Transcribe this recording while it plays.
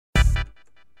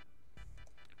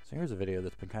So here's a video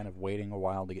that's been kind of waiting a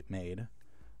while to get made.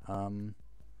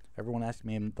 Everyone asked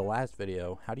me in the last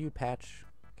video, how do you patch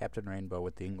Captain Rainbow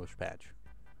with the English patch?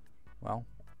 Well,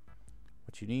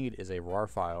 what you need is a RAR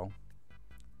file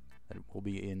that will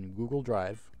be in Google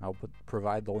Drive. I'll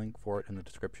provide the link for it in the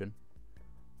description.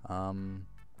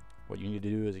 What you need to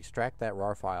do is extract that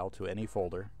RAR file to any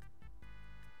folder,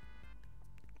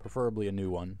 preferably a new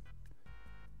one,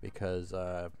 because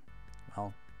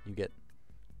well, you get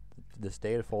this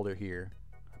data folder here,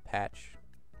 a patch,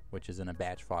 which is in a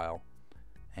batch file,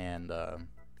 and the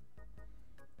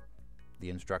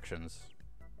instructions.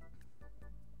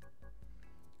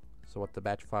 So what the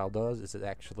batch file does is it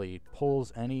actually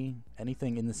pulls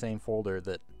anything in the same folder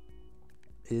that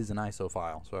is an ISO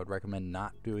file. So I would recommend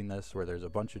not doing this where there's a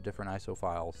bunch of different ISO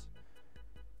files.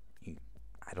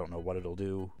 I don't know what it'll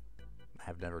do.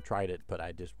 I've never tried it, but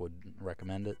I just wouldn't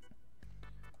recommend it.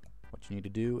 What you need to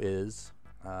do is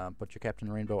put your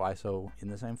Captain Rainbow ISO in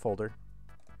the same folder,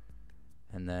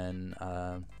 and then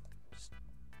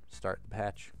start the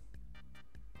patch.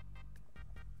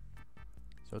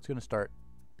 So it's going to start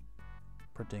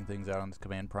printing things out on this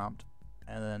command prompt,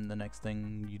 and then the next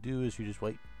thing you do is you just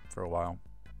wait for a while.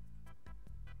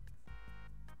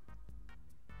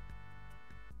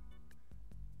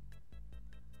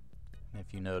 And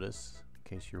if you notice,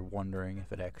 in case you're wondering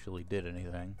if it actually did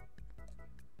anything,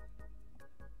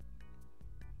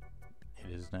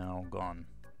 it is now gone.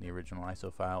 The original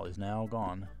ISO file is now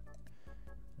gone.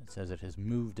 It says it has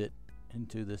moved it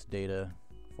into this data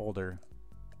folder,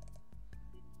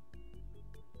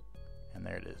 and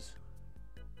there it is.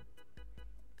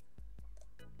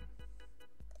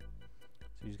 So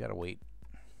you just gotta wait.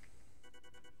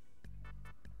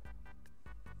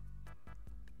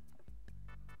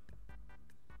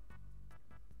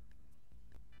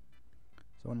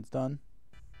 So when it's done,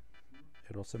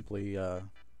 it'll simply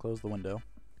close the window,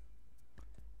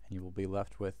 and you will be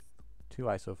left with two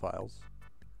ISO files,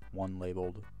 one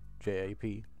labeled JAP,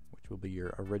 which will be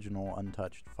your original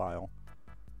untouched file,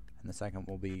 and the second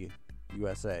will be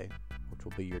USA, which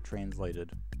will be your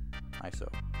translated ISO.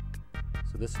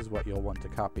 So this is what you'll want to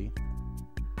copy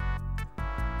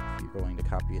if you're going to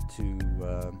copy it to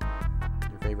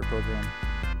your favorite program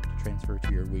to transfer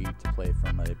to your Wii to play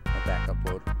from a backup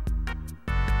load.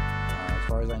 As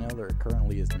far as I know, there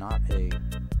currently is not a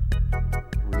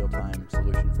real-time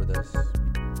solution for this.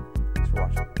 Thanks for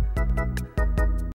watching.